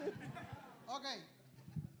Okay,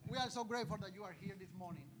 we are so grateful that you are here this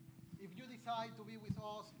morning. If you decide to be with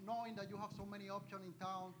us, knowing that you have so many options in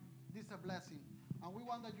town, this is a blessing. And we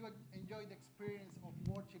want that you enjoy the experience of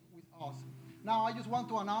worship with us. Now, I just want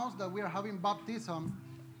to announce that we are having baptism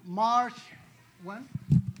March, when?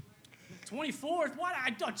 24th? What?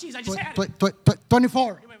 Oh, jeez, I just had it.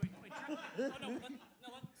 24. Wait. No,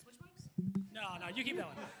 switch mics? No, you keep that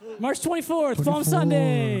one. March 24th, Palm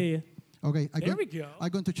Sunday. Okay, There we go. I'm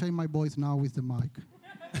going to change my voice now with the mic.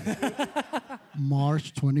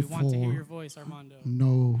 March 24. We want to hear your voice, Armando.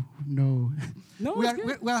 No. No,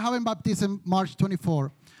 we are having baptism March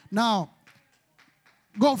 24. Now,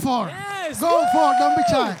 go for it. Yes, go for it. Don't be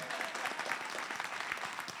shy.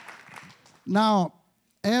 Now,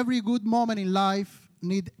 every good moment in life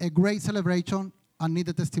need a great celebration and need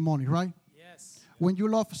a testimony, right? Yes. When you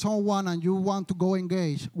love someone and you want to go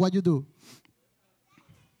engage, what you do?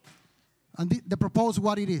 And they propose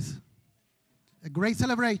what it is. A great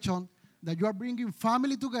celebration that you are bringing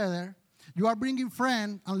family together, you are bringing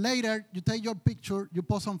friends, and later you take your picture, you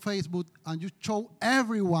post on Facebook, and you show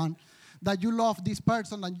everyone that you love this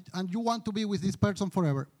person and you want to be with this person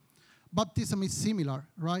forever. Baptism is similar,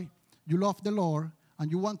 right? You love the Lord, and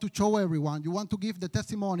you want to show everyone, you want to give the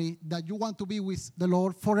testimony that you want to be with the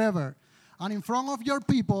Lord forever. And in front of your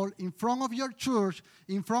people, in front of your church,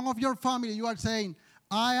 in front of your family, you are saying,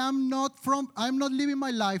 I'm not living my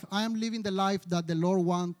life. I am living the life that the Lord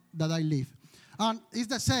wants that I live. And it's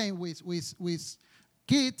the same with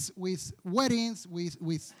kids, with weddings,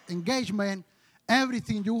 with engagement,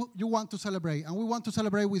 everything you want to celebrate. And we want to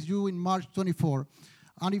celebrate with you in March 24.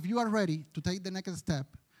 And if you are ready to take the next step,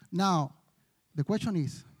 now, the question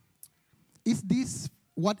is this,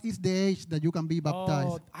 what is the age that you can be baptized?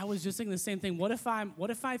 Oh, I was just thinking the same thing. What if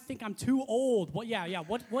I think I'm too old? What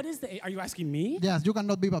is the age? Are you asking me? Yes, you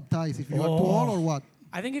cannot be baptized if you are too old or what?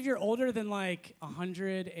 I think if you're older than like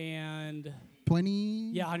 120.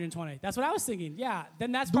 20? Yeah, 120. That's what I was thinking. Yeah,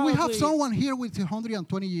 then that's Do probably... we have someone here with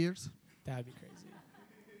 120 years? That'd be crazy.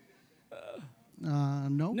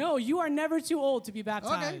 No. No, you are never too old to be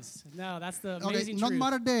baptized. Okay. No, that's the amazing truth. Not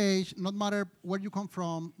matter the age, not matter where you come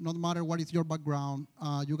from, not matter what is your background,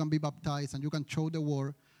 you can be baptized and you can show the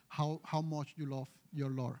world how much you love your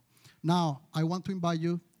Lord. Now, I want to invite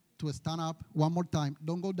you to stand up one more time.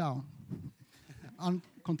 Don't go down. And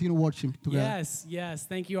continue worshiping together. Yes.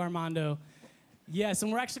 Thank you, Armando. Yes,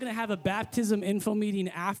 and we're actually going to have a baptism info meeting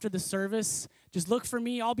after the service. Just look for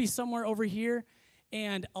me. I'll be somewhere over here.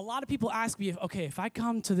 And a lot of people ask me, if I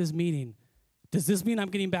come to this meeting, does this mean I'm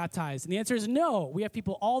getting baptized? And the answer is no. We have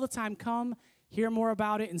people all the time come, hear more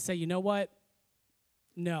about it, and say, you know what?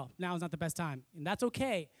 No, now is not the best time. And that's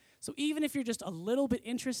okay. So even if you're just a little bit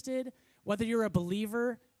interested, whether you're a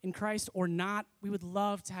believer in Christ or not, we would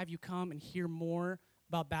love to have you come and hear more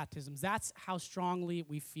about baptisms. That's how strongly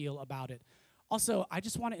we feel about it. Also, I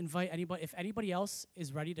just want to invite anybody, if anybody else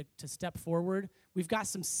is ready to step forward, we've got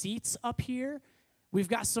some seats up here. We've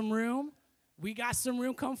got some room.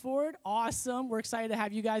 Come forward. Awesome. We're excited to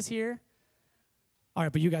have you guys here. All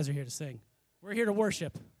right, but you guys are here to sing. We're here to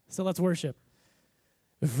worship, so let's worship.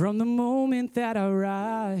 From the moment that I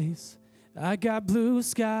rise, I got blue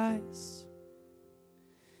skies.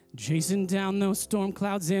 Chasing down those storm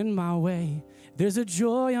clouds in my way, there's a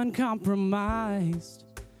joy uncompromised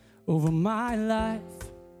over my life.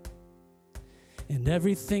 And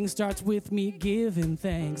everything starts with me giving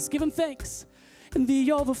thanks. Give him thanks. And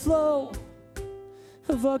the overflow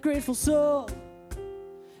of a grateful soul,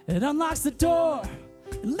 it unlocks the door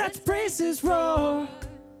and lets praises roar.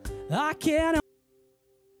 I can't.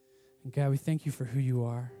 And God, we thank you for who you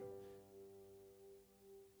are.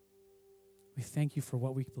 We thank you for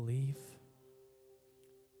what we believe.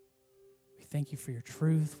 We thank you for your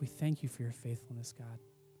truth. We thank you for your faithfulness, God.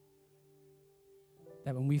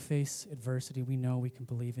 That when we face adversity, we know we can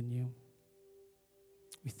believe in you.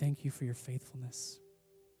 We thank you for your faithfulness.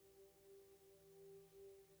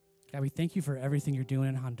 God, we thank you for everything you're doing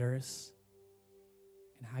in Honduras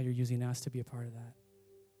and how you're using us to be a part of that.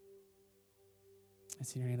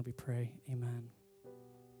 It's in your name that we pray. Amen.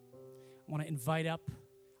 I want to invite up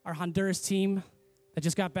our Honduras team that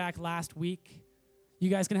just got back last week. You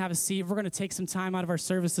guys can have a seat. We're going to take some time out of our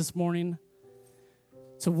service this morning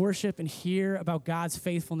to worship and hear about God's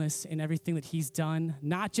faithfulness in everything that he's done,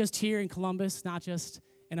 not just here in Columbus, not just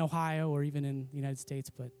in Ohio or even in the United States,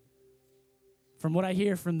 but from what I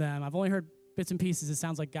hear from them, I've only heard bits and pieces. It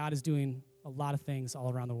sounds like God is doing a lot of things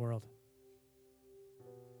all around the world.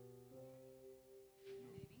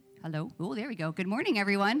 Hello. Oh, there we go. Good morning,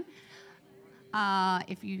 everyone.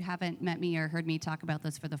 If you haven't met me or heard me talk about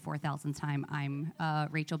this for the 4,000th time, I'm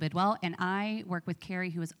Rachel Bidwell, and I work with Carrie,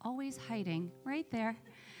 who is always hiding right there,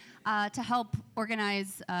 to help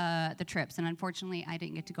organize the trips. And unfortunately, I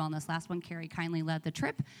didn't get to go on this last one. Carrie kindly led the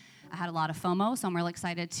trip. I had a lot of FOMO, so I'm really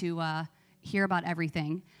excited to hear about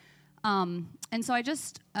everything. And so I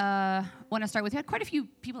just want to start with, we had quite a few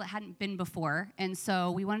people that hadn't been before, and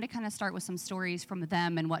so we wanted to kind of start with some stories from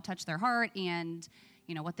them and what touched their heart and,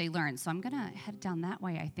 you know, what they learned. So I'm going to head down that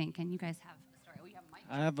way, I think, and you guys have a story. Oh, you have a mic?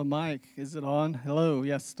 I have a mic. Is it on? Hello.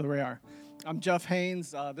 Yes, there we are. I'm Jeff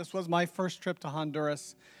Haynes. This was my first trip to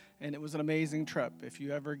Honduras, and it was an amazing trip. If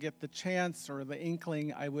you ever get the chance or the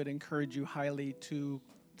inkling, I would encourage you highly to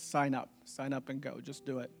sign up. Sign up and go. Just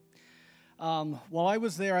do it. While I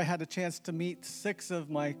was there, I had a chance to meet 6 of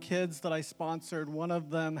my kids that I sponsored. One of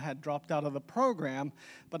them had dropped out of the program,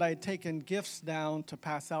 but I had taken gifts down to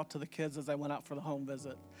pass out to the kids as I went out for the home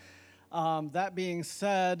visit. That being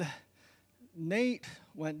said, Nate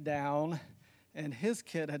went down, and his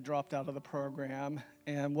kid had dropped out of the program.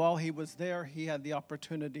 And while he was there, he had the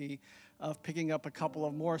opportunity of picking up a couple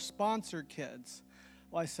of more sponsored kids.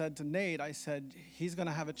 Well, I said to Nate, I said, he's going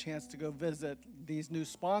to have a chance to go visit these new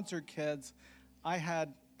sponsored kids. I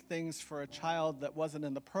had things for a child that wasn't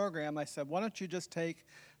in the program. I said, why don't you just take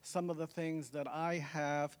some of the things that I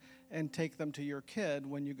have and take them to your kid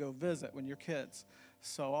when you go visit, when your kids.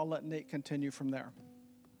 So I'll let Nate continue from there.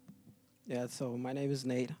 Yeah, so my name is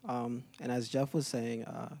Nate, and as Jeff was saying,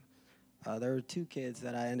 there were 2 kids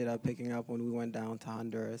that I ended up picking up when we went down to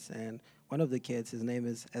Honduras, and one of the kids, his name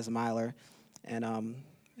is Esmiler, and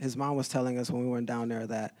his mom was telling us when we went down there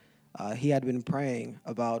that he had been praying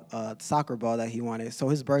about a soccer ball that he wanted. So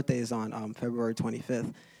his birthday is on February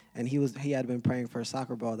 25th, and he had been praying for a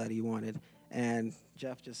soccer ball that he wanted, and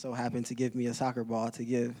Jeff just so happened to give me a soccer ball to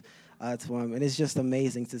give to him. And it's just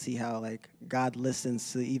amazing to see how, like, God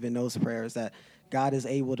listens to even those prayers, that God is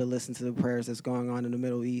able to listen to the prayers that's going on in the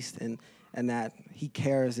Middle East, and that he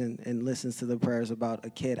cares and listens to the prayers about a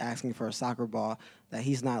kid asking for a soccer ball, that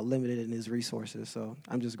he's not limited in his resources. So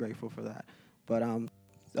I'm just grateful for that. But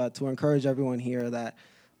to encourage everyone here that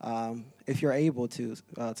if you're able to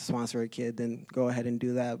sponsor a kid, then go ahead and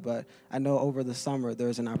do that. But I know over the summer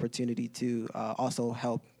there's an opportunity to also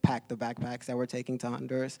help pack the backpacks that we're taking to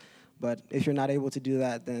Honduras. But if you're not able to do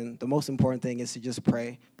that, then the most important thing is to just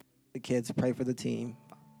pray for the kids, pray for the team.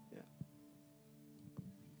 Yeah.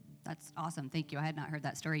 That's awesome. Thank you. I had not heard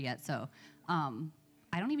that story yet, so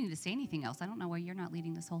I don't even need to say anything else. I don't know why you're not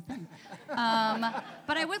leading this whole thing.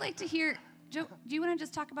 But I would like to hear, Joe, do you want to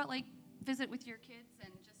just talk about, like, visit with your kids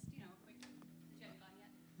and just, you know, quick, did you have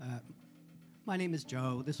gone yet? My name is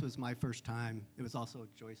Joe. This was my first time. It was also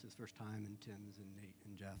Joyce's first time, and Tim's, and Nate,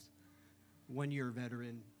 and Jeff's. 1-year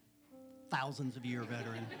veteran, thousands of year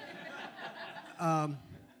veteran.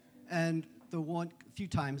 And the few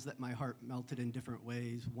times that my heart melted in different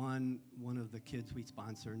ways. One of the kids we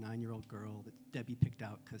sponsor, 9-year-old girl that Debbie picked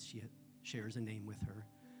out because she shares a name with her.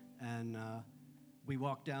 And we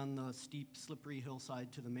walked down the steep, slippery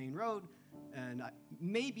hillside to the main road, and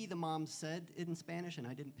maybe the mom said it in Spanish and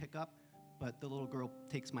I didn't pick up, but the little girl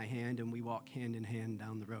takes my hand and we walk hand in hand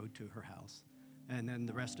down the road to her house. And then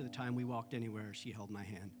the rest of the time we walked anywhere, she held my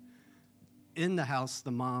hand. In the house,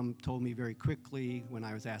 the mom told me very quickly when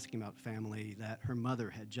I was asking about family that her mother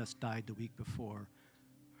had just died the week before.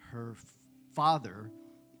 Her father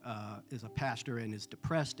is a pastor and is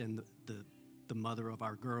depressed, and the mother of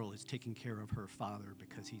our girl is taking care of her father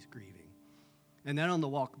because he's grieving. And then on the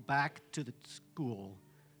walk back to the school,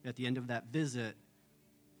 at the end of that visit,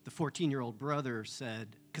 the 14-year-old brother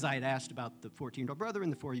said, because I had asked about the 14-year-old brother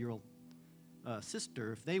and the 4-year-old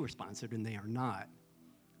sister if they were sponsored, and they are not.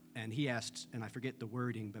 And he asked, and I forget the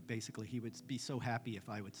wording, but basically he would be so happy if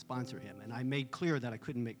I would sponsor him. And I made clear that I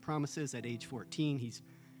couldn't make promises. At age 14, he's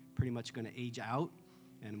pretty much going to age out.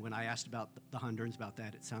 And when I asked about the Hondurans about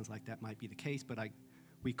that, it sounds like that might be the case, but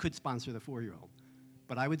we could sponsor the 4-year-old.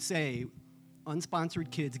 But I would say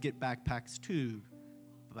unsponsored kids get backpacks too,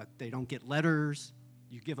 but they don't get letters.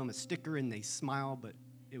 You give them a sticker and they smile, but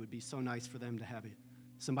it would be so nice for them to have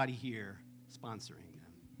somebody here sponsoring them.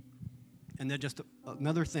 And then just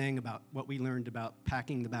another thing about what we learned about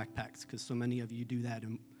packing the backpacks, because so many of you do that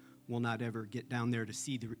and will not ever get down there to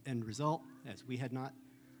see the end result, as we had not.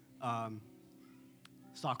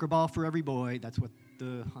 Soccer ball for every boy, that's what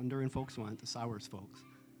the Honduran folks want, the Sowers folks.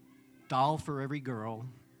 Doll for every girl.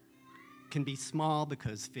 Can be small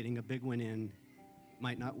because fitting a big one in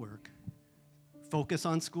might not work. Focus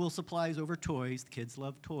on school supplies over toys. The kids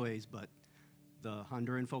love toys, but the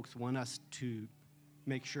Honduran folks want us to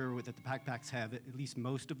make sure that the backpacks have at least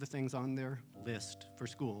most of the things on their list for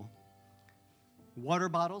school. water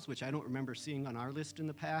bottles, which I don't remember seeing on our list in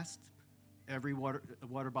the past. Every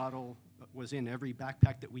water bottle was in every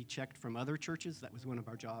backpack that we checked from other churches. That was one of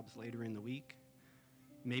our jobs later in the week.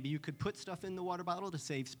 Maybe you could put stuff in the water bottle to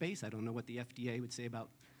save space. I don't know what the FDA would say about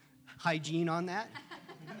hygiene on that.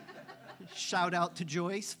 Shout out to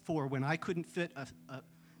Joyce for when I couldn't fit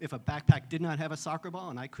if a backpack did not have a soccer ball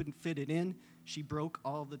and I couldn't fit it in, she broke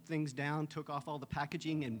all the things down, took off all the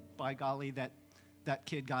packaging, and by golly, that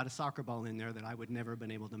kid got a soccer ball in there that I would never have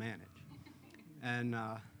been able to manage. And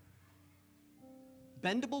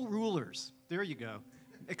bendable rulers, there you go.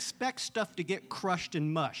 Expect stuff to get crushed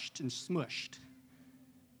and mushed and smushed.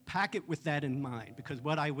 Pack it with that in mind, because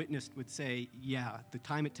what I witnessed would say, yeah, the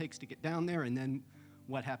time it takes to get down there and then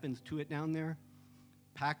what happens to it down there,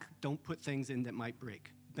 don't put things in that might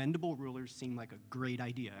break. Bendable rulers seemed like a great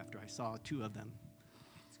idea after I saw 2 of them.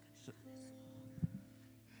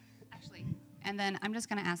 Actually, and then I'm just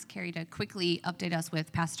going to ask Carrie to quickly update us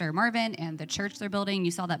with Pastor Marvin and the church they're building.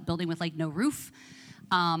 You saw that building with like no roof.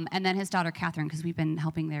 And then his daughter Catherine, because we've been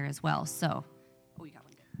helping there as well. So, you got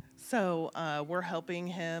one. So we're helping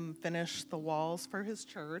him finish the walls for his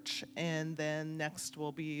church, and then next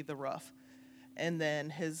will be the roof. And then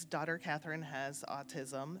his daughter Catherine has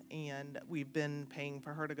autism, and we've been paying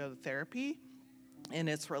for her to go to therapy, and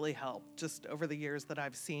it's really helped. Just over the years that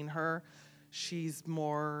I've seen her, she's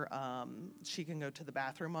more, she can go to the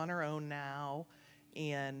bathroom on her own now,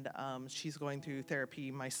 and she's going through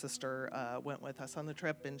therapy. My sister went with us on the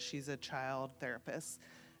trip, and she's a child therapist.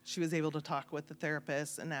 She was able to talk with the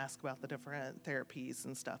therapist and ask about the different therapies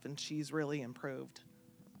and stuff, and she's really improved.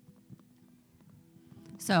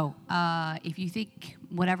 So if you think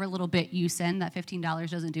whatever little bit you send, that $15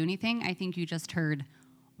 doesn't do anything, I think you just heard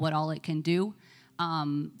what all it can do.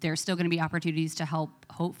 There's still going to be opportunities to help,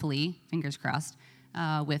 hopefully, fingers crossed,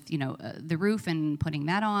 with the roof and putting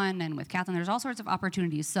that on, and with Catherine. There's all sorts of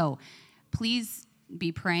opportunities. So please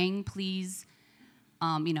be praying. Please,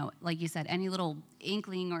 like you said, any little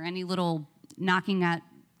inkling or any little knocking at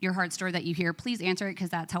your heart's door that you hear, please answer it,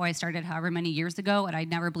 because that's how I started however many years ago, and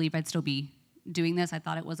I'd never believe I'd still be doing this. I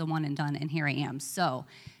thought it was a one and done, and here I am. So,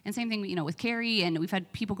 and same thing, with Carrie, and we've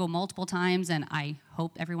had people go multiple times, and I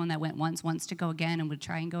hope everyone that went once wants to go again and would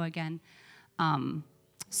try and go again. There'll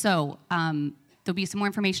be some more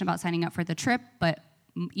information about signing up for the trip, but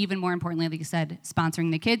even more importantly, like you said,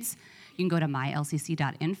 sponsoring the kids. You can go to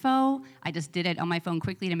mylcc.info. I just did it on my phone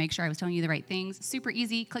quickly to make sure I was telling you the right things. Super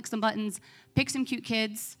easy. Click some buttons, pick some cute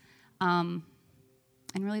kids.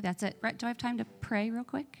 And really, that's it. Rhett, do I have time to pray real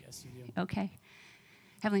quick? Yes, you do. Okay.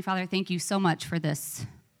 Heavenly Father, thank you so much for this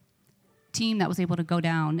team that was able to go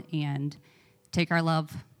down and take our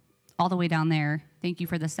love all the way down there. Thank you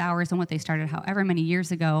for the Sours and what they started however many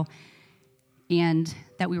years ago, and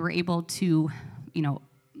that we were able to,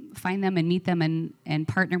 find them and meet them and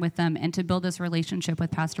partner with them, and to build this relationship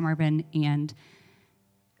with Pastor Marvin and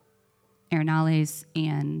Arenales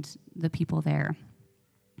and the people there.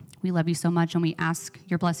 We love you so much, and we ask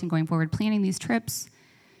your blessing going forward, planning these trips,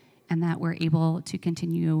 and that we're able to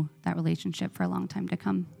continue that relationship for a long time to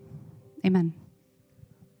come. Amen.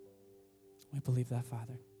 We believe that,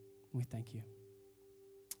 Father. We thank you.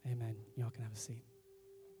 Amen. Y'all can have a seat.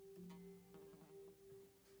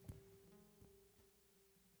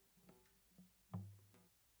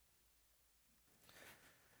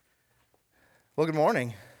 Well, good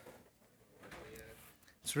morning.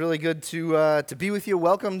 It's really good to be with you.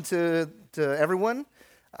 Welcome to everyone,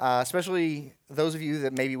 especially those of you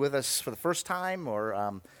that may be with us for the first time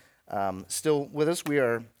or still with us. We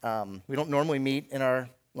don't normally meet in our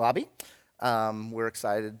lobby. We're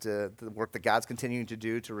excited to the work that God's continuing to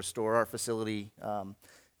do to restore our facility,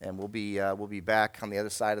 and we'll be back on the other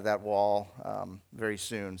side of that wall very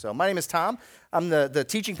soon. So my name is Tom. I'm the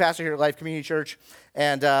teaching pastor here at Life Community Church,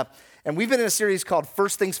 and we've been in a series called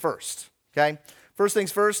First Things First. Okay. First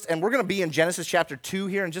things first, and we're going to be in Genesis chapter 2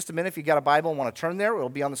 here in just a minute. If you got a Bible and want to turn there, it'll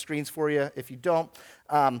be on the screens for you if you don't.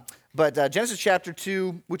 But Genesis chapter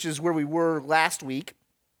 2, which is where we were last week.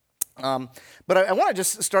 But I want to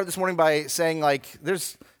just start this morning by saying,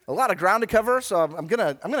 there's a lot of ground to cover, so I'm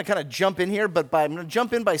gonna kind of jump in here. But I'm going to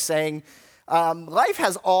jump in by saying, life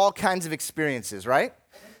has all kinds of experiences, right?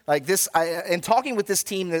 Like this, in talking with this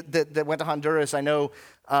team that went to Honduras, I know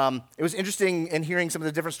it was interesting in hearing some of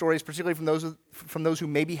the different stories, particularly from those who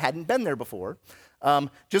maybe hadn't been there before.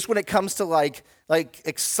 Just when it comes to like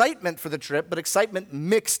excitement for the trip, but excitement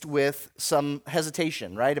mixed with some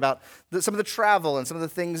hesitation, right? About some of the travel and some of the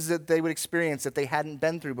things that they would experience that they hadn't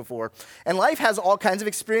been through before. And life has all kinds of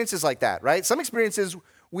experiences like that, right? Some experiences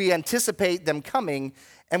we anticipate them coming,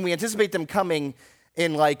 and we anticipate them coming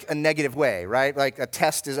in like a negative way, right? Like a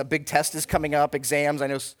big test is coming up, exams. I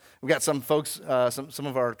know we got some folks, some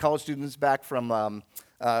of our college students back from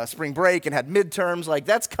spring break and had midterms. Like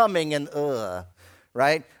that's coming, and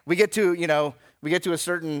right? We get to a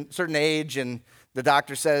certain age, and the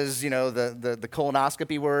doctor says, the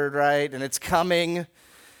colonoscopy word, right? And it's coming.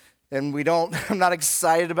 And I'm not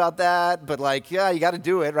excited about that, but like, yeah, you got to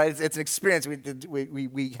do it, right? It's an experience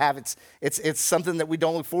we have. It's something that we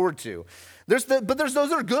don't look forward to. But there's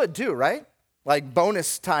those that are good too, right? Like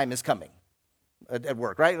bonus time is coming at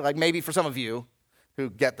work, right? Like maybe for some of you who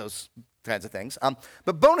get those kinds of things.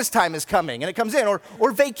 But bonus time is coming, and it comes in,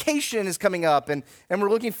 or vacation is coming up, and we're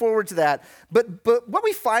looking forward to that. But what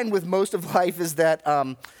we find with most of life is that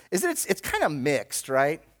it's kind of mixed,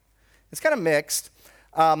 right? It's kind of mixed.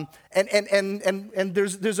 And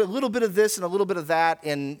there's a little bit of this and a little bit of that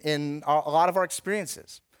in a lot of our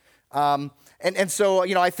experiences. So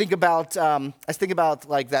I think about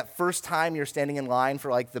like that first time you're standing in line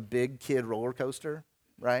for like the big kid roller coaster,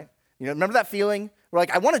 right? Remember that feeling? We're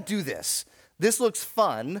like, I want to do this. This looks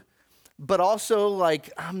fun, but also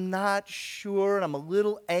like I'm not sure and I'm a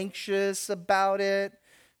little anxious about it.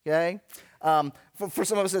 Okay. For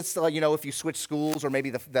some of us, it's like, if you switch schools, or maybe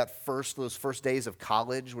those first days of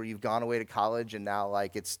college where you've gone away to college and now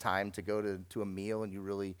like it's time to go to a meal and you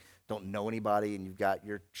really don't know anybody and you've got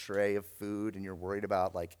your tray of food and you're worried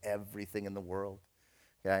about like everything in the world,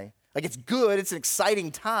 okay? Like it's good, it's an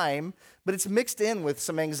exciting time, but it's mixed in with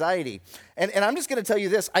some anxiety. And I'm just going to tell you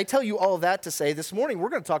this. I tell you all of that to say this morning we're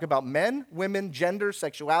going to talk about men, women, gender,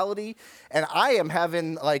 sexuality, and I am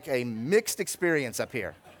having like a mixed experience up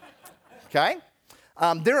here, okay?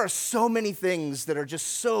 There are so many things that are just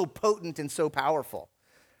so potent and so powerful,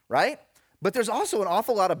 right? But there's also an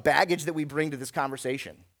awful lot of baggage that we bring to this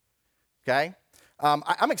conversation, okay?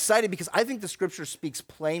 I'm excited because I think the Scripture speaks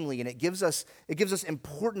plainly, and it gives us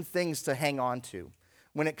important things to hang on to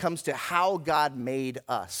when it comes to how God made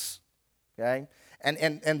us, okay?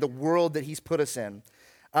 And the world that He's put us in.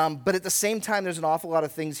 But at the same time, there's an awful lot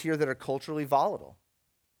of things here that are culturally volatile,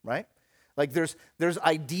 right? Like there's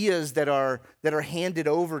ideas that are handed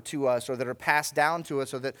over to us or that are passed down to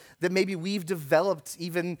us or that maybe we've developed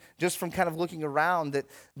even just from kind of looking around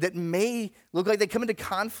that may look like they come into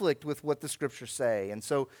conflict with what the Scriptures say. And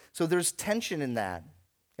so there's tension in that,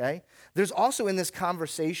 okay? There's also in this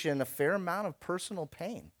conversation a fair amount of personal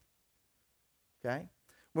pain, okay?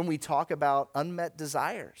 When we talk about unmet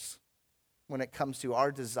desires, when it comes to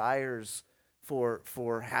our desires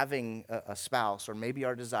for having a spouse, or maybe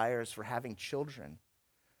our desires for having children,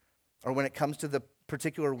 or when it comes to the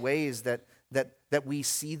particular ways that we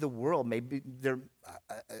see the world. Maybe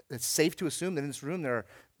it's safe to assume that in this room there are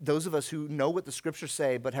those of us who know what the Scriptures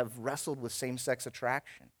say but have wrestled with same-sex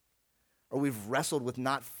attraction, or we've wrestled with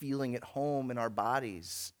not feeling at home in our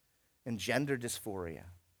bodies and gender dysphoria.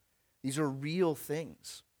 These are real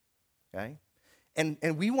things, okay? And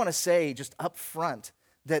we want to say just up front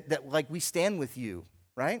that like we stand with you,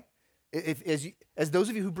 right? As those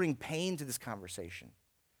of you who bring pain to this conversation,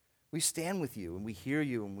 we stand with you and we hear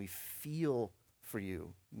you and we feel for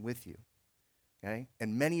you and with you, okay?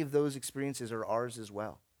 And many of those experiences are ours as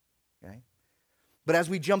well, okay? But as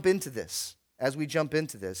we jump into this, we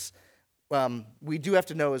do have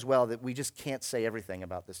to know as well that we just can't say everything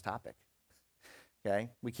about this topic,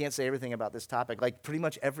 okay? We can't say everything about this topic, like pretty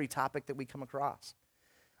much every topic that we come across.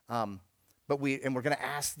 But we're going to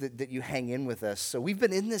ask that you hang in with us. So we've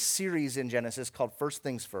been in this series in Genesis called First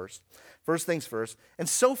Things First. First Things First. And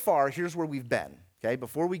so far, here's where we've been, okay?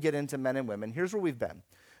 Before we get into men and women, here's where we've been.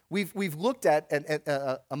 We've looked at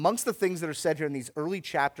amongst the things that are said here in these early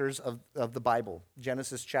chapters of the Bible,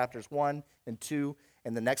 Genesis chapters 1 and 2,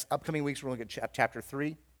 and the next upcoming weeks we're going to look at chapter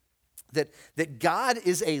 3, that God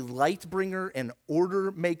is a light bringer, an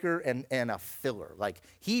order maker, and a filler. Like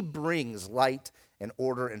He brings light and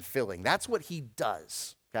order and filling. That's what He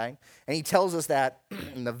does, okay? And He tells us that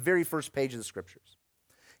in the very first page of the Scriptures.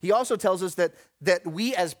 He also tells us that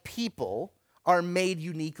we as people are made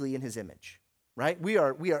uniquely in His image, right? We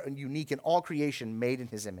are unique in all creation, made in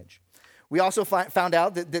His image. We also found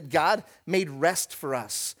out that God made rest for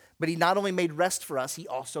us, but He not only made rest for us, He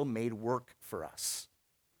also made work for us,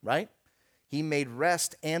 right? He made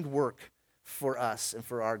rest and work for us and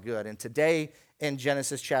for our good. And today in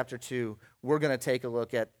Genesis chapter 2, we're going to take a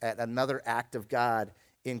look at another act of God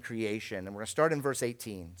in creation. And we're going to start in verse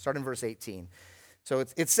 18. So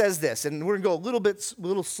it says this, and we're going to go a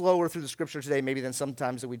little slower through the Scripture today maybe than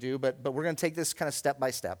sometimes that we do, but we're going to take this kind of step by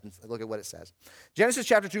step and look at what it says. Genesis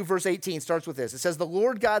chapter 2, verse 18 starts with this. It says, "The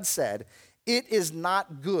Lord God said, 'It is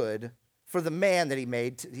not good for the man that He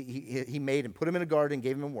made and put him in a garden,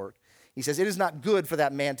 gave him work. He says, it is not good for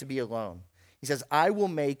that man to be alone. He says, I will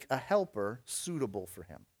make a helper suitable for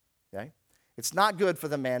him. Okay? It's not good for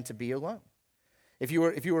the man to be alone. If you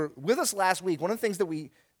were with us last week, one of the things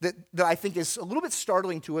that I think is a little bit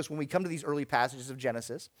startling to us when we come to these early passages of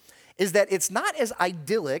Genesis is that it's not as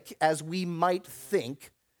idyllic as we might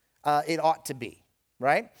think it ought to be,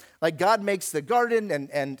 right? Like God makes the garden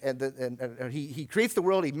and he creates the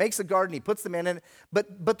world, he makes the garden, he puts the man in it,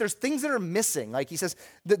 but there's things that are missing. Like he says,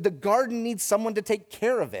 the garden needs someone to take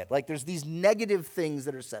care of it. Like there's these negative things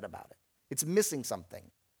that are said about it. It's missing something.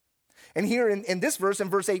 And here in this verse, in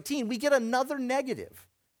verse 18, we get another negative,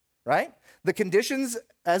 right? The conditions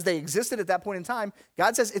as they existed at that point in time,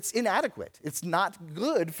 God says it's inadequate. It's not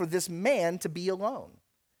good for this man to be alone.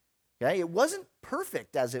 Okay? It wasn't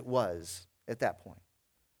perfect as it was at that point.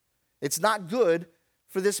 It's not good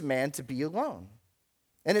for this man to be alone.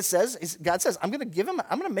 And it says, God says, I'm going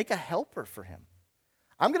to make a helper for him.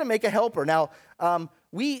 I'm going to make a helper. Now,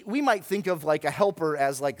 we might think of like a helper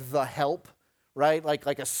as like the help, right?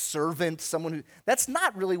 Like a servant, someone who, that's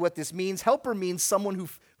not really what this means. Helper means someone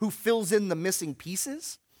who fills in the missing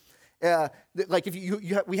pieces. Like if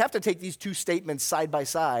we have to take these two statements side by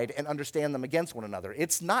side and understand them against one another.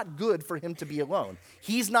 It's not good for him to be alone.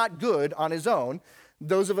 He's not good on his own.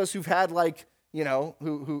 Those of us who've had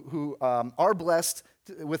who are blessed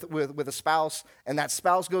with a spouse and that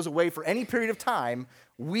spouse goes away for any period of time,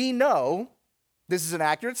 we know this is an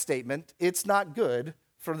accurate statement. It's not good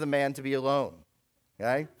for the man to be alone,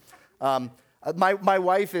 okay? My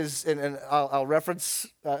wife is, and I'll reference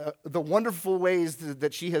the wonderful ways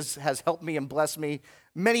that she has helped me and blessed me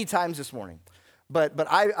many times this morning. But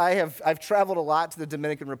I've traveled a lot to the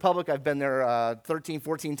Dominican Republic. I've been there 13,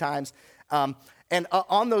 14 times. And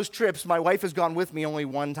on those trips, my wife has gone with me only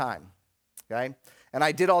one time, okay? And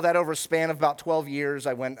I did all that over a span of about 12 years.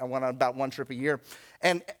 I went on about one trip a year.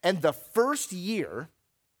 And the first year,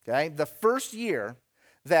 okay,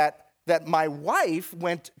 that my wife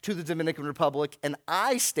went to the Dominican Republic and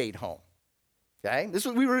I stayed home. Okay?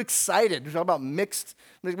 We were excited. We're talking about mixed.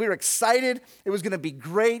 We were excited. It was going to be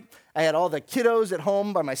great. I had all the kiddos at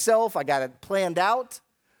home by myself. I got it planned out.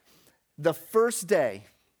 The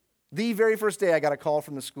very first day, I got a call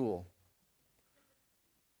from the school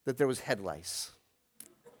that there was head lice.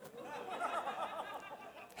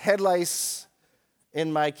 Head lice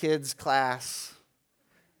in my kids' class,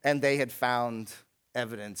 and they had found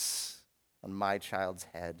evidence on my child's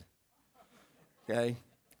head. Okay?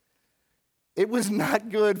 It was not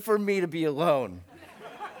good for me to be alone.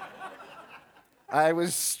 I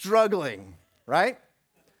was struggling, right?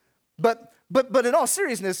 But in all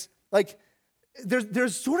seriousness, like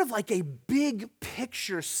there's sort of like a big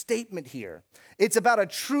picture statement here. It's about a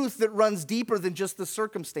truth that runs deeper than just the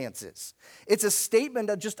circumstances. It's a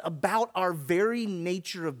statement just about our very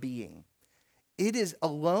nature of being.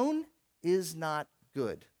 Alone is not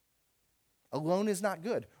good. Alone is not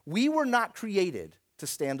good. We were not created to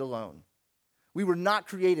stand alone. We were not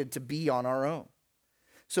created to be on our own.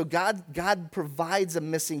 So God provides a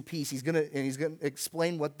missing piece. He's going to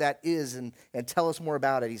explain what that is and tell us more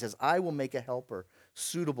about it. He says, I will make a helper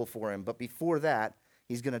suitable for him. But before that,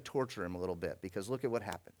 he's going to torture him a little bit, because look at what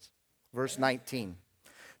happens. Verse 19.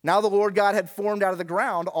 Now the Lord God had formed out of the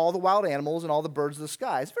ground all the wild animals and all the birds of the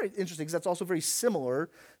sky. It's very interesting because that's also very similar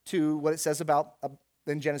to what it says about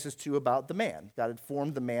in Genesis 2 about the man. God had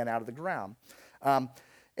formed the man out of the ground.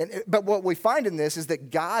 But what we find in this is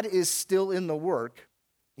that God is still in the work.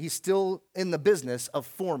 He's still in the business of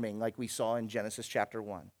forming, like we saw in Genesis chapter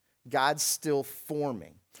 1. God's still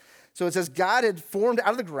forming. So it says God had formed out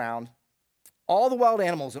of the ground all the wild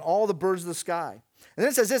animals and all the birds of the sky. And then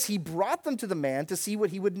it says this, he brought them to the man to see what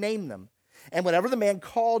he would name them. And whatever the man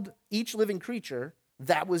called each living creature,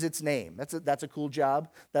 that was its name. That's a cool job.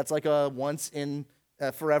 That's like a once in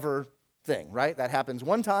forever thing, right? That happens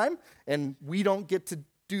one time, and we don't get to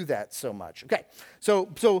do that so much. Okay,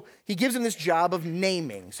 so he gives him this job of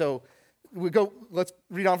naming. So let's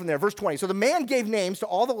read on from there. Verse 20. So the man gave names to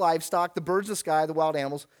all the livestock, the birds of the sky, the wild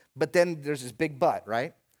animals, but then there's this big but,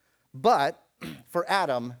 right? But for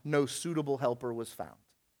Adam, no suitable helper was found.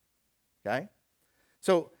 Okay?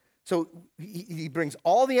 So he brings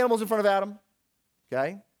all the animals in front of Adam,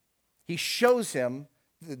 okay? He shows him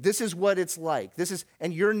this is what it's like.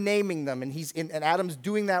 And you're naming them, and Adam's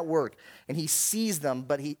doing that work, and he sees them,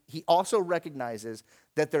 but he also recognizes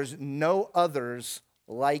that there's no others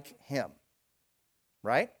like him,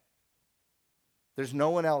 right? There's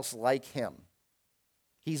no one else like him.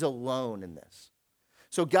 He's alone in this.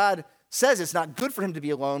 So God says it's not good for him to be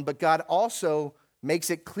alone, but God also makes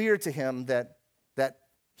it clear to him that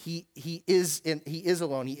he is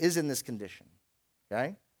alone. He is in this condition,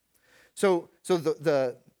 okay? So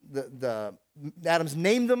the Adam's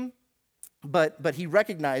named them, but he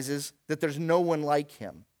recognizes that there's no one like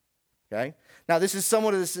him. Okay? Now, some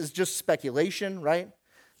of this is just speculation, right?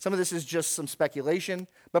 Some of this is just some speculation,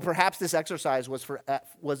 but perhaps this exercise was for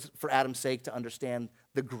Adam's sake to understand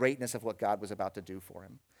the greatness of what God was about to do for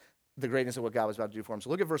him. The greatness of what God was about to do for him. So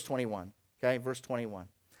look at verse 21, okay? Verse 21.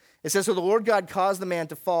 It says, "So the Lord God caused the man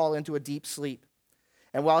to fall into a deep sleep.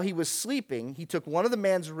 And while he was sleeping, he took one of the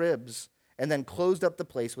man's ribs and then closed up the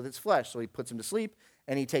place with its flesh." So he puts him to sleep,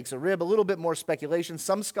 and he takes a rib. A little bit more speculation.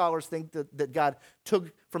 Some scholars think that God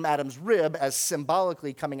took from Adam's rib as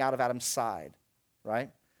symbolically coming out of Adam's side,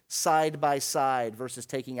 right? Side by side versus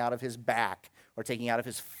taking out of his back or taking out of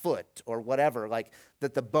his foot or whatever. Like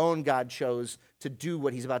that the bone God chose to do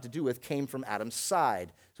what he's about to do with came from Adam's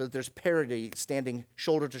side, so that there's parity, standing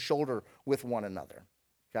shoulder to shoulder with one another,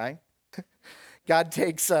 okay? God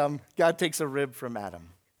takes a rib from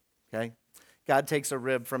Adam, okay? God takes a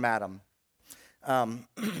rib from Adam, and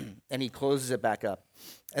he closes it back up.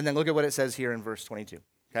 And then look at what it says here in verse 22,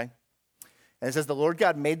 okay? And it says, "The Lord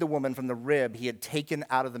God made the woman from the rib he had taken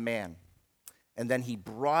out of the man, and then he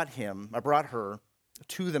brought her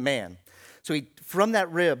to the man." So from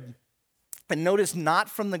that rib, and notice not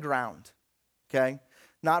from the ground, okay?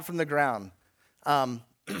 Not from the ground.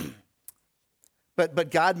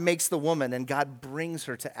 But God makes the woman, and God brings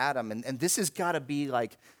her to Adam. And this has got to be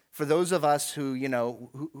like, for those of us who,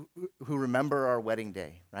 who remember our wedding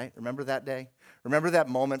day, right? Remember that day? Remember that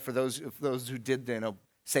moment for those who did,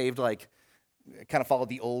 saved, like, kind of followed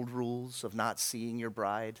the old rules of not seeing your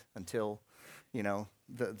bride until,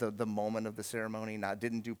 the moment of the ceremony,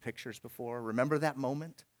 didn't do pictures before. Remember that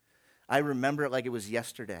moment? I remember it like it was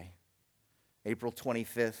yesterday, April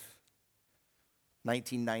 25th,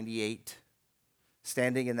 1998.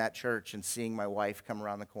 Standing in that church and seeing my wife come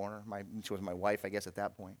around the corner. She was my wife, I guess, at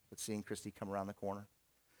that point, but seeing Christy come around the corner.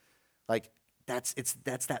 Like, that's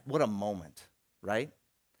that, what a moment, right?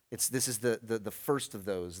 This is the first of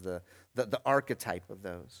those, the archetype of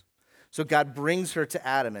those. So God brings her to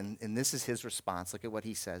Adam, and this is his response. Look at what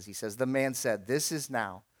he says. He says, "The man said, 'This is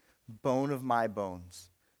now bone of my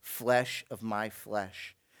bones, flesh of my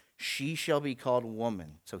flesh. She shall be called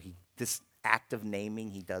woman.'" So this act of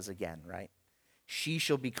naming he does again, right? "She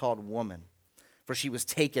shall be called woman, for she was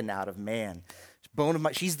taken out of man. Bone of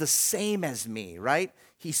my," she's the same as me, right?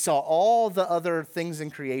 He saw all the other things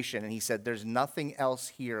in creation, and he said, "There's nothing else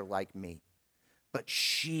here like me, but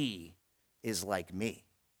she is like me.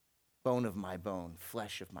 Bone of my bone,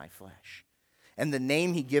 flesh of my flesh." And the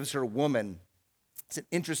name he gives her, woman, it's an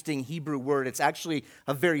interesting Hebrew word. It's actually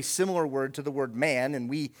a very similar word to the word man, and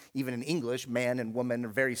we, even in English, man and woman are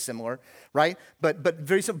very similar, right? But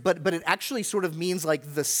it actually sort of means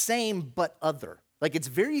like the same but other. Like it's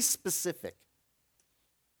very specific,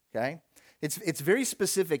 okay? It's very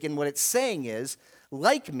specific, and what it's saying is,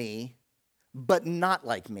 like me, but not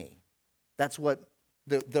like me. That's what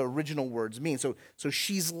the original words mean. So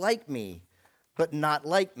she's like me, but not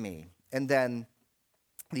like me. And then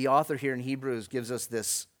the author here in Hebrews gives us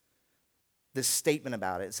this statement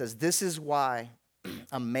about it. It says, "This is why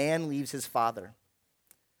a man leaves his father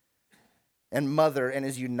and mother and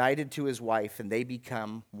is united to his wife, and they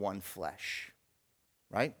become one flesh."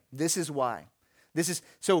 Right? This is why.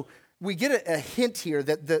 So we get a hint here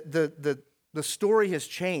that the story has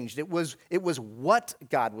changed. It was what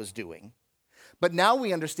God was doing. But now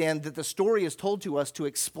we understand that the story is told to us to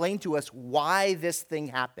explain to us why this thing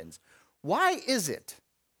happens. Why is it?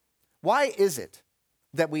 Why is it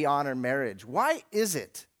that we honor marriage? Why is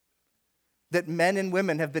it that men and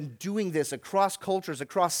women have been doing this across cultures,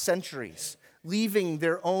 across centuries, leaving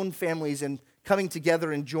their own families and coming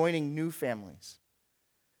together and joining new families?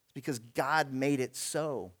 It's because God made it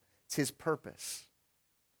so. It's his purpose.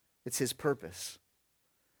 It's his purpose.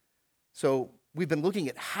 So we've been looking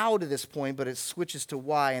at how to this point, but it switches to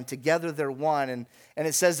why, and together they're one. And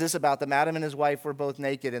it says this about them: Adam and his wife were both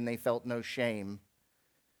naked, and they felt no shame.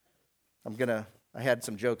 I had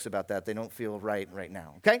some jokes about that. They don't feel right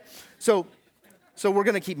now, okay? So we're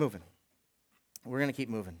going to keep moving. We're going to keep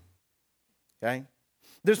moving, okay?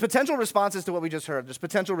 There's potential responses to what we just heard. There's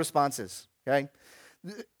potential responses, okay?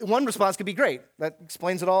 One response could be great. That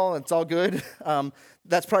explains it all. It's all good.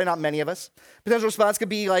 That's probably not many of us. Potential response could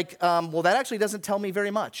be like, well, that actually doesn't tell me very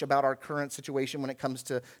much about our current situation when it comes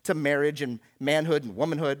to marriage and manhood and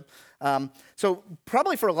womanhood. So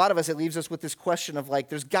probably for a lot of us, it leaves us with this question of like,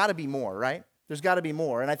 there's got to be more, right? There's got to be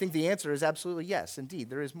more. And I think the answer is absolutely yes, indeed,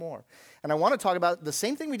 there is more. And I want to talk about the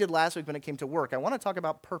same thing we did last week when it came to work. I want to talk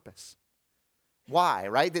about purpose. Why,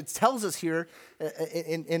 right? It tells us here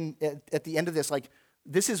at the end of this, like,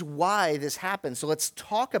 This is why this happens. So let's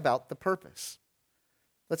talk about the purpose.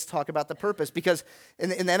 Let's talk about the purpose, because in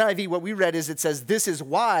the NIV, what we read is it says, this is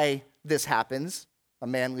why this happens. A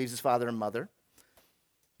man leaves his father and mother.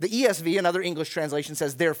 The ESV, another English translation,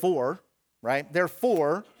 says, therefore, right?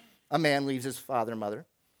 Therefore, a man leaves his father and mother.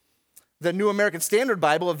 The New American Standard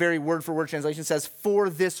Bible, a very word-for-word translation, says, for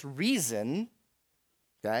this reason,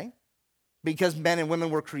 okay? Because men and women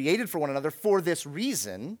were created for one another, for this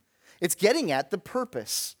reason. It's getting at the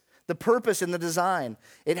purpose in the design.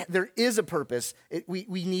 There is a purpose. We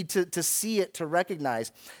need to see it, to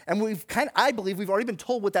recognize. And I believe we've already been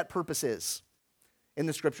told what that purpose is in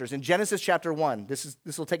the scriptures. In Genesis chapter 1,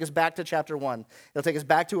 this will take us back to chapter 1. It'll take us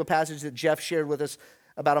back to a passage that Jeff shared with us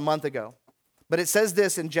about a month ago. But it says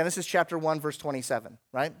this in Genesis chapter 1, verse 27,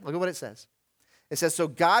 right? Look at what it says. It says, so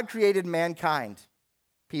God created mankind,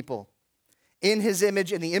 people, in his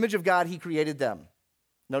image. In the image of God, he created them.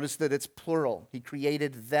 Notice that it's plural. He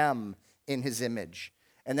created them in his image.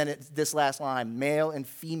 And then this last line, male and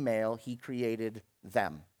female, he created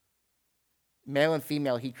them. Male and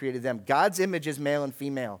female, he created them. God's image is male and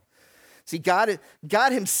female. See, God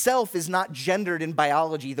himself is not gendered in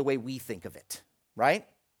biology the way we think of it, right?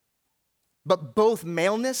 But both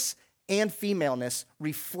maleness and femaleness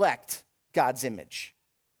reflect God's image.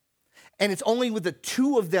 And it's only with the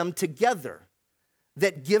two of them together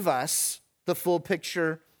that give us the full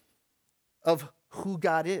picture of who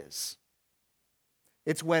God is.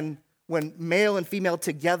 It's when male and female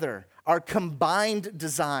together, our combined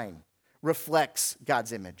design reflects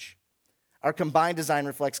God's image. Our combined design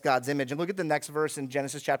reflects God's image. And look at the next verse in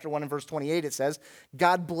Genesis chapter 1 and verse 28. It says,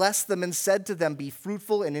 God blessed them and said to them, be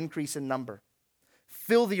fruitful and increase in number.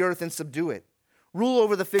 Fill the earth and subdue it. Rule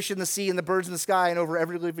over the fish in the sea and the birds in the sky and over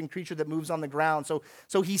every living creature that moves on the ground.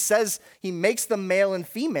 So he says, he makes them male and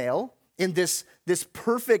female in this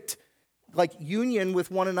perfect union with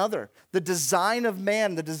one another. The design of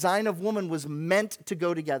man, the design of woman was meant to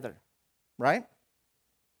go together, right?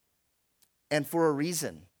 And for a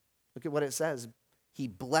reason. Look at what it says. He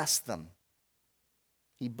blessed them.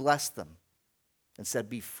 He blessed them and said,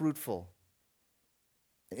 be fruitful,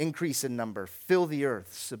 increase in number, fill the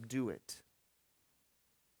earth, subdue it.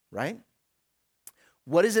 Right?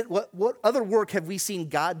 What is it? What other work have we seen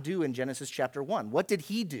God do in Genesis chapter 1? What did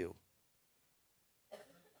he do?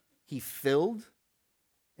 He filled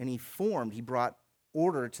and he formed. He brought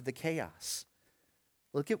order to the chaos.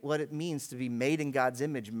 Look at what it means to be made in God's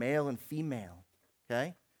image, male and female.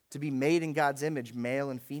 Okay? To be made in God's image, male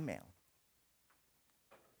and female.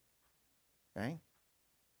 Okay?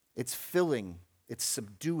 It's filling, it's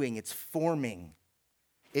subduing, it's forming.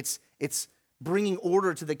 It's bringing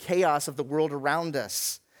order to the chaos of the world around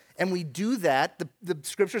us. And we do that, the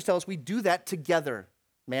scriptures tell us we do that together,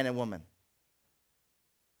 man and woman.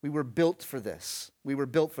 We were built for this. We were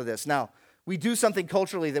built for this. Now, we do something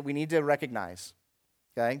culturally that we need to recognize,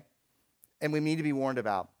 okay? And we need to be warned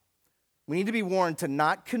about. We need to be warned to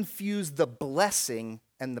not confuse the blessing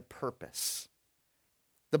and the purpose.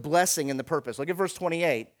 The blessing and the purpose. Look at verse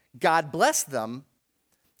 28. God blessed them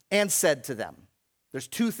and said to them. There's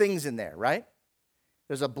two things in there, right?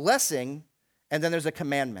 There's a blessing and then there's a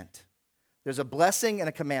commandment. There's a blessing and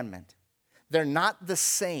a commandment. They're not the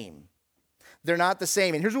same. They're not the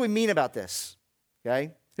same. And here's what we mean about this,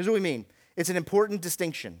 okay? Here's what we mean. It's an important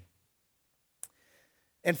distinction.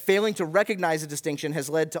 And failing to recognize a distinction has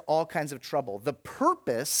led to all kinds of trouble. The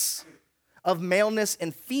purpose of maleness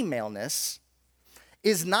and femaleness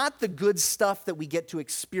is not the good stuff that we get to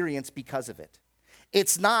experience because of it.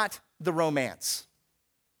 It's not the romance.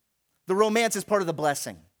 The romance is part of the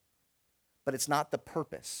blessing, but it's not the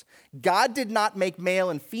purpose. God did not make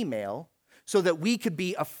male and female so that we could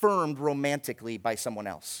be affirmed romantically by someone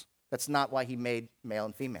else. That's not why he made male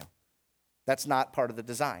and female. That's not part of the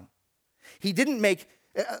design. He didn't make,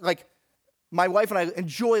 my wife and I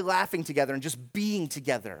enjoy laughing together and just being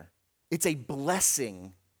together. It's a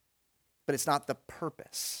blessing, but it's not the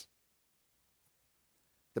purpose.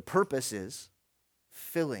 The purpose is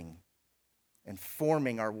filling and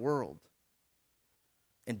forming our world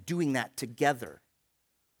and doing that together.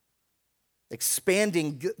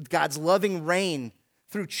 Expanding God's loving reign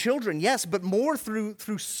through children, yes, but more through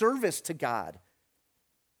service to God.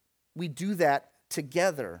 We do that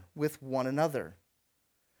together with one another.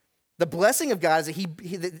 The blessing of God is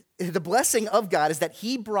that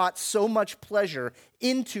he brought so much pleasure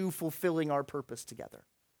into fulfilling our purpose together.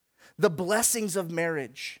 The blessings of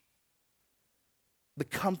marriage, the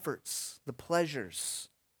comforts, the pleasures,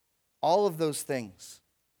 all of those things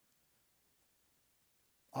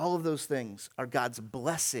are God's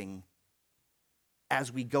blessing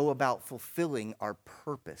as we go about fulfilling our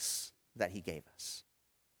purpose that he gave us.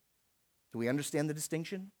 Do we understand the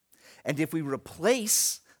distinction? And if we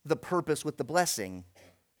replace the purpose with the blessing,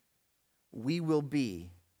 we will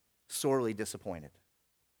be sorely disappointed.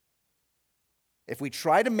 If we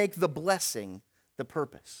try to make the blessing the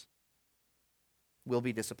purpose, we'll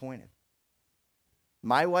be disappointed.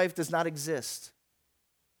 My wife does not exist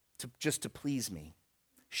just to please me.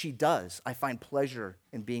 She does. I find pleasure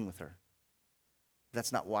in being with her.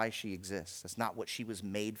 That's not why she exists. That's not what she was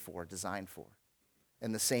made for, designed for.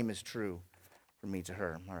 And the same is true from me to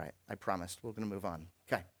her. All right, I promised. We're going to move on.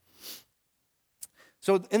 Okay.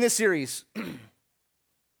 So in this series,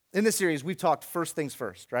 we've talked first things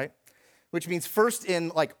first, right? Which means first in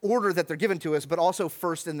like order that they're given to us, but also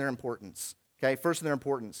first in their importance. Okay, first in their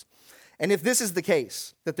importance. And if this is the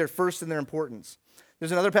case, that they're first in their importance,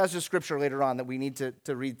 there's another passage of scripture later on that we need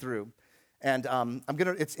to read through. And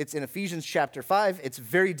it's in Ephesians chapter 5. It's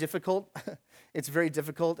very difficult. It's very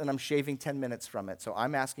difficult, and I'm shaving 10 minutes from it. So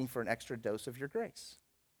I'm asking for an extra dose of your grace.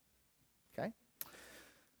 Okay?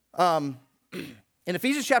 In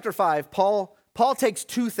Ephesians chapter 5, Paul takes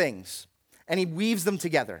two things, and he weaves them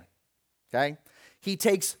together. Okay? He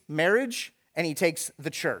takes marriage, and he takes the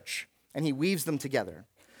church, and he weaves them together.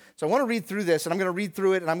 So I want to read through this, and I'm going to read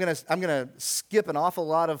through it, and I'm going to skip an awful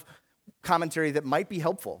lot of commentary that might be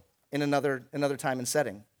helpful in another time and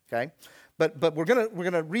setting, okay? But we're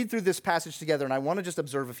gonna read through this passage together, and I want to just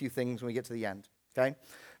observe a few things when we get to the end, okay?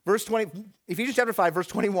 Verse 20, Ephesians chapter 5, verse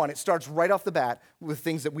 21, it starts right off the bat with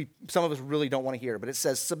things that some of us really don't want to hear, but it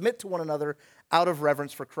says, submit to one another out of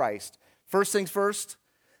reverence for Christ. First things first,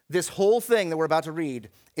 this whole thing that we're about to read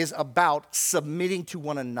is about submitting to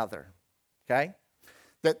one another, okay?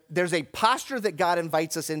 That there's a posture that God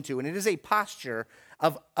invites us into, and it is a posture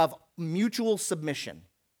of mutual submission.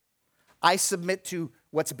 I submit to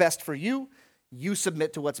what's best for you. You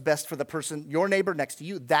submit to what's best for the person, your neighbor next to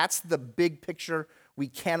you. That's the big picture. We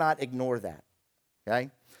cannot ignore that,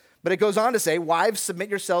 okay? But it goes on to say, wives, submit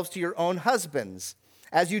yourselves to your own husbands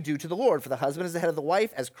as you do to the Lord. For the husband is the head of the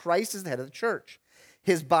wife, as Christ is the head of the church,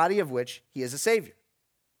 his body of which he is a Savior.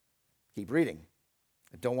 Keep reading.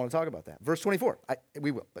 I don't want to talk about that. Verse 24.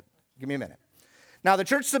 We will, but give me a minute. Now the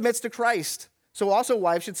church submits to Christ, so also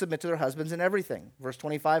wives should submit to their husbands in everything. Verse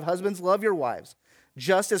 25, husbands, love your wives,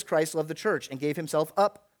 just as Christ loved the church and gave himself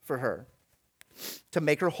up for her, to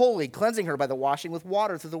make her holy, cleansing her by the washing with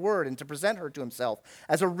water through the word, and to present her to himself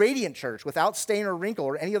as a radiant church, without stain or wrinkle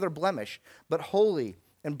or any other blemish, but holy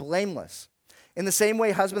and blameless. In the same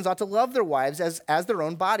way, husbands ought to love their wives as their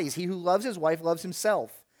own bodies. He who loves his wife loves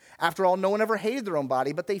himself. After all, no one ever hated their own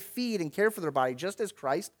body, but they feed and care for their body, just as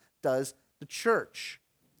Christ does the church.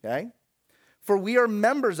 Okay? For we are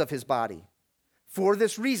members of his body. For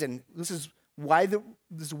this reason, this is why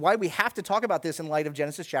we have to talk about this in light of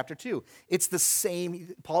Genesis chapter 2. It's the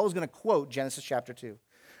same. Paul is going to quote Genesis chapter 2.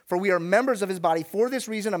 For we are members of his body. For this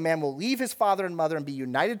reason, a man will leave his father and mother and be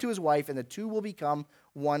united to his wife, and the two will become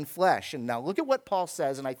one flesh. And now look at what Paul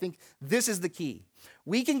says, and I think this is the key.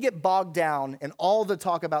 We can get bogged down in all the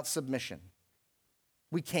talk about submission.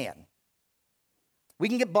 We can. We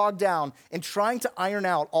can get bogged down in trying to iron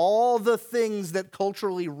out all the things that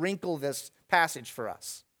culturally wrinkle this passage for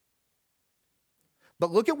us.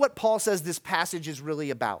 But look at what Paul says this passage is really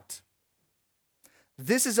about.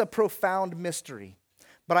 This is a profound mystery,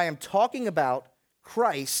 but I am talking about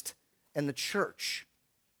Christ and the church.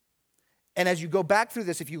 And as you go back through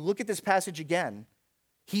this, if you look at this passage again,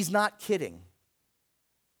 he's not kidding.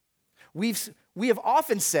 We have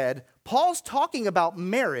often said, Paul's talking about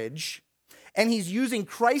marriage, and he's using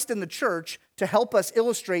Christ and the church to help us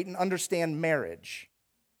illustrate and understand marriage.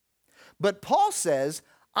 But Paul says,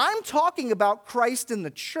 I'm talking about Christ and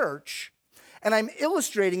the church, and I'm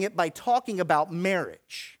illustrating it by talking about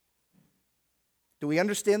marriage. Do we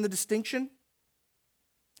understand the distinction?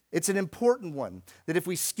 It's an important one, that if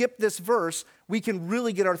we skip this verse, we can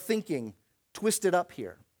really get our thinking twisted up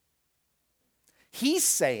here. He's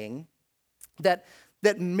saying that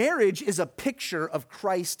marriage is a picture of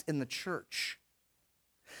Christ in the church.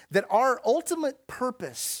 That our ultimate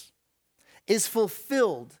purpose is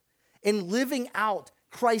fulfilled in living out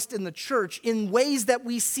Christ in the church in ways that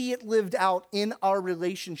we see it lived out in our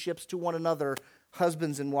relationships to one another,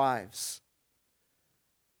 husbands and wives.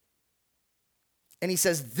 And he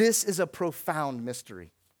says, this is a profound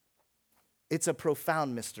mystery. It's a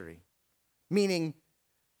profound mystery. Meaning,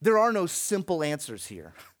 there are no simple answers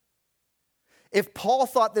here. If Paul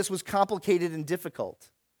thought this was complicated and difficult,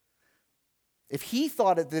 if he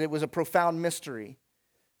thought that it was a profound mystery,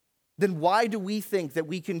 then why do we think that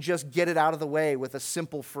we can just get it out of the way with a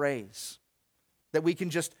simple phrase? That we can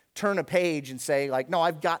just turn a page and say, like, no,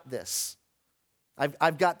 I've got this.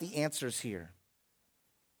 I've got the answers here.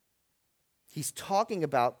 He's talking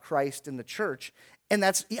about Christ and the church. And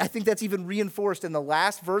I think that's even reinforced in the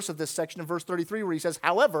last verse of this section of verse 33 where he says,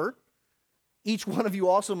 however, each one of you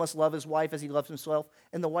also must love his wife as he loves himself,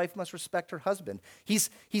 and the wife must respect her husband. He's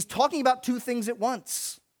talking about two things at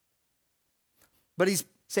once. But he's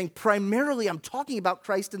saying primarily I'm talking about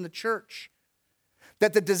Christ and the church.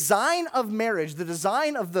 That the design of marriage, the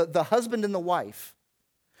design of the husband and the wife,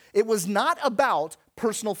 it was not about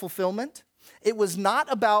personal fulfillment. It was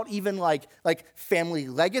not about even like family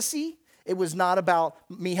legacy. It was not about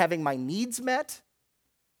me having my needs met,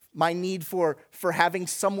 my need for having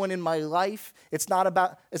someone in my life. It's not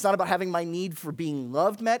about having my need for being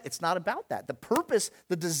loved met. It's not about that. The purpose,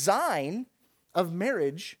 the design of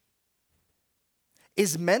marriage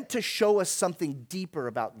is meant to show us something deeper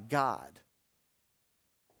about God.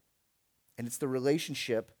 And it's the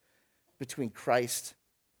relationship between Christ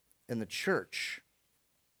and the church.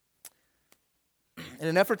 In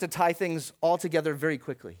an effort to tie things all together very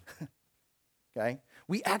quickly, okay?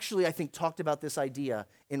 We actually, I think, talked about this idea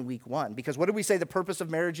in week 1. Because what did we say the purpose of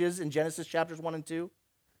marriage is in Genesis chapters 1 and 2?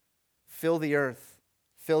 Fill the earth,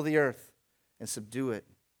 and subdue it,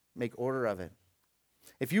 make order of it.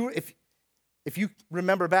 If you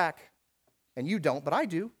remember back, and you don't, but I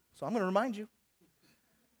do, so I'm going to remind you.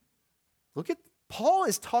 Look at, Paul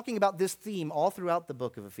is talking about this theme all throughout the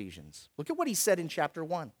book of Ephesians. Look at what he said in chapter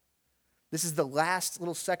 1. This is the last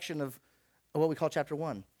little section of what we call chapter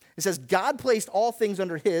 1. It says, God placed all things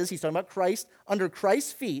under he's talking about Christ, under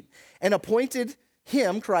Christ's feet, and appointed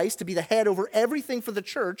him, Christ, to be the head over everything for the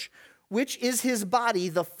church, which is his body,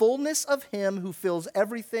 the fullness of him who fills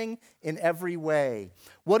everything in every way.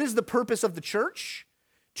 What is the purpose of the church?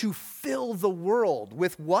 To fill the world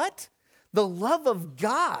with what? The love of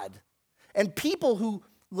God and people who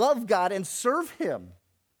love God and serve him.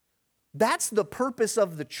 That's the purpose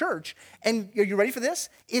of the church. And are you ready for this?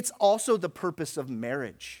 It's also the purpose of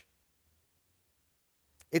marriage.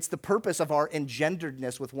 It's the purpose of our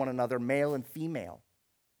engenderedness with one another, male and female.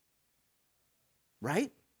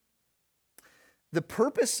 Right? The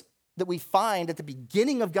purpose that we find at the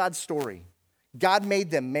beginning of God's story, God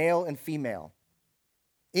made them male and female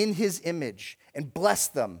in his image and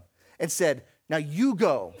blessed them and said, now you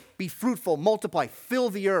go, be fruitful, multiply, fill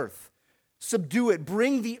the earth. Subdue it.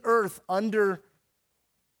 Bring the earth under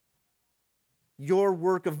your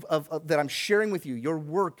work of that I'm sharing with you, your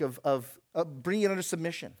work of bringing it under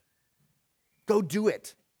submission. Go do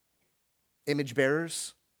it, image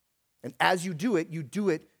bearers. And as you do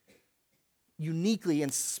it uniquely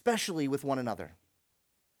and specially with one another,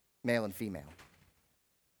 male and female.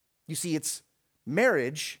 You see, it's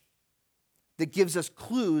marriage that gives us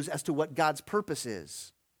clues as to what God's purpose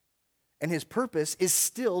is. And his purpose is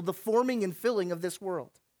still the forming and filling of this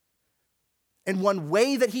world. And one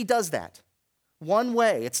way that he does that, one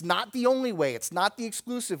way, it's not the only way, it's not the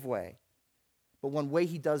exclusive way, but one way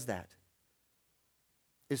he does that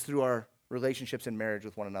is through our relationships in marriage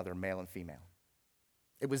with one another, male and female.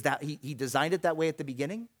 It was that he designed it that way at the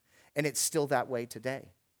beginning, and it's still that way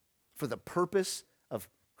today for the purpose of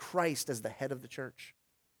Christ as the head of the church,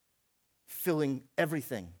 filling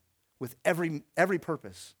everything with every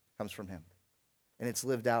purpose comes from him. And it's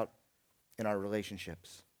lived out in our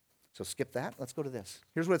relationships. So skip that. Let's go to this.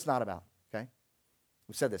 Here's what it's not about, okay?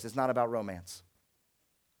 We've said this. It's not about romance.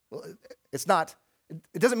 Well, it's not.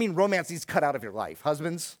 It doesn't mean romance needs cut out of your life.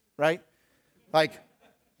 Husbands, right? Like,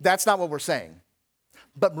 that's not what we're saying.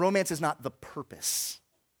 But romance is not the purpose,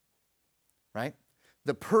 right?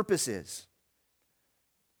 The purpose is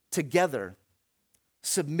together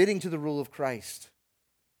submitting to the rule of Christ,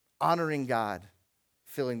 honoring God,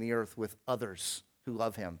 filling the earth with others who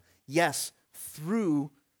love him. Yes,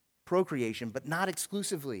 through procreation, but not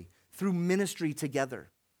exclusively. Through ministry together,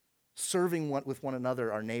 serving with one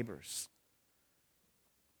another, our neighbors.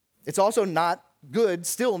 It's also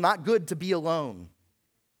still not good to be alone.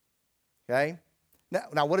 Okay?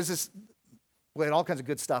 Now what is this? We had all kinds of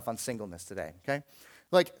good stuff on singleness today, okay?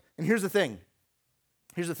 And here's the thing.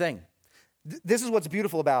 This is what's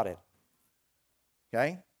beautiful about it,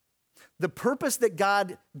 okay? The purpose that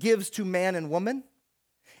God gives to man and woman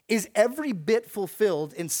is every bit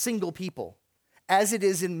fulfilled in single people as it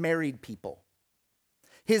is in married people.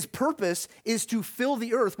 His purpose is to fill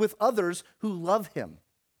the earth with others who love him.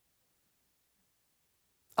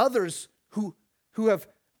 Others who have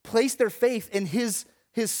placed their faith in his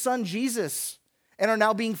son Jesus and are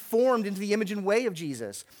now being formed into the image and way of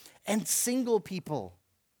Jesus. And single people,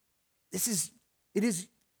 it is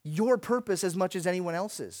your purpose as much as anyone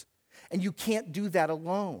else's. And you can't do that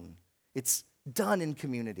alone. It's done in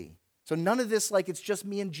community. So none of this it's just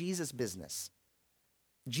me and Jesus business.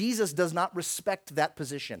 Jesus does not respect that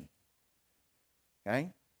position.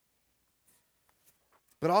 Okay?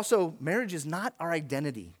 But also, marriage is not our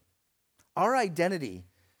identity. Our identity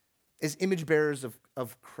is image bearers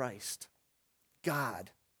of Christ,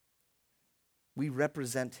 God. We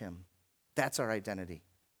represent him. That's our identity.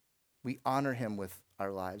 We honor him with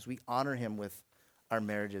our lives. We honor him with our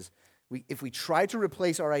marriages. If we try to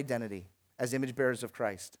replace our identity as image bearers of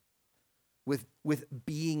Christ with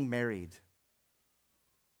being married,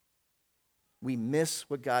 we miss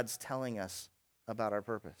what God's telling us about our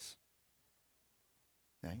purpose.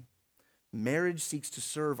 Okay? Marriage seeks to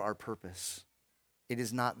serve our purpose. It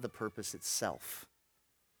is not the purpose itself.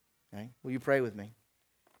 Okay? Will you pray with me?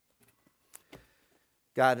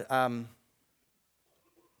 God,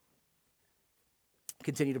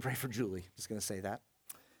 continue to pray for Julie. Just going to say that.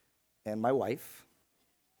 And my wife,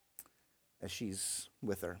 as she's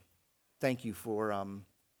with her. Thank you for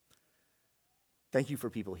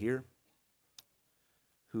people here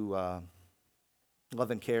who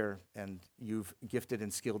love and care, and you've gifted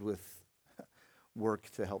and skilled with work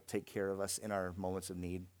to help take care of us in our moments of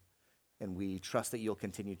need. And we trust that you'll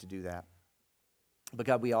continue to do that. But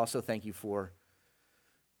God, we also thank you for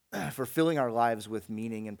filling our lives with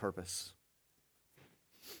meaning and purpose.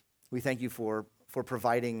 We thank you for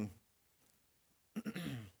providing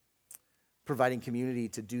community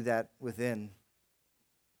to do that within.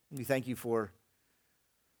 We thank you for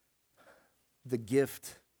the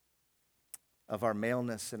gift of our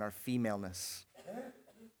maleness and our femaleness,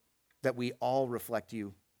 that we all reflect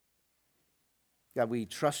you. God, we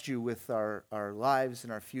trust you with our lives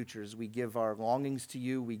and our futures. We give our longings to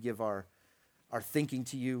you. We give our thinking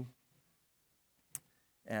to you.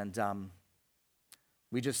 And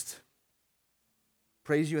we just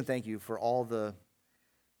praise you and thank you for all the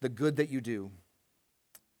good that you do.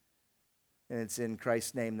 And it's in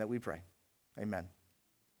Christ's name that we pray. Amen.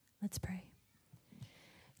 Let's pray.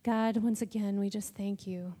 God, once again, we just thank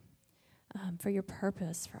you for your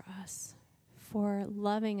purpose for us, for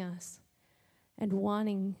loving us and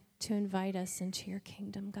wanting to invite us into your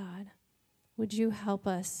kingdom, God. Would you help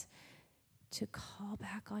us to call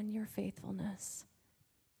back on your faithfulness,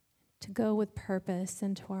 to go with purpose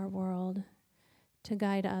into our world, to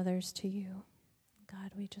guide others to you.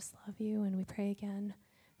 God, we just love you, and we pray again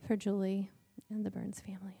for Julie and the Burns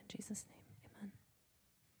family. In Jesus' name, amen.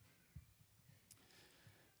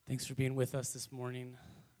 Thanks for being with us this morning.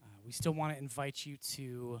 We still want to invite you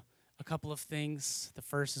to a couple of things. The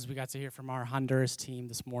first is we got to hear from our Honduras team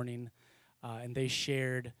this morning, and they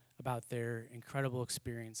shared about their incredible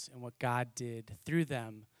experience and what God did through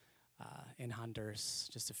them in Honduras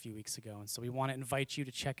just a few weeks ago. And so we want to invite you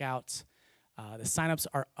to check out. The signups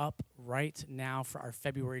are up right now for our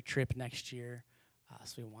February trip next year.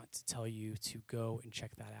 So we want to tell you to go and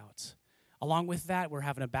check that out. Along with that, we're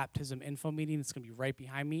having a baptism info meeting. It's going to be right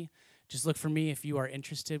behind me. Just look for me if you are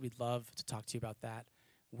interested. We'd love to talk to you about that.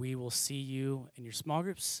 We will see you in your small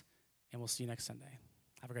groups, and we'll see you next Sunday.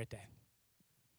 Have a great day.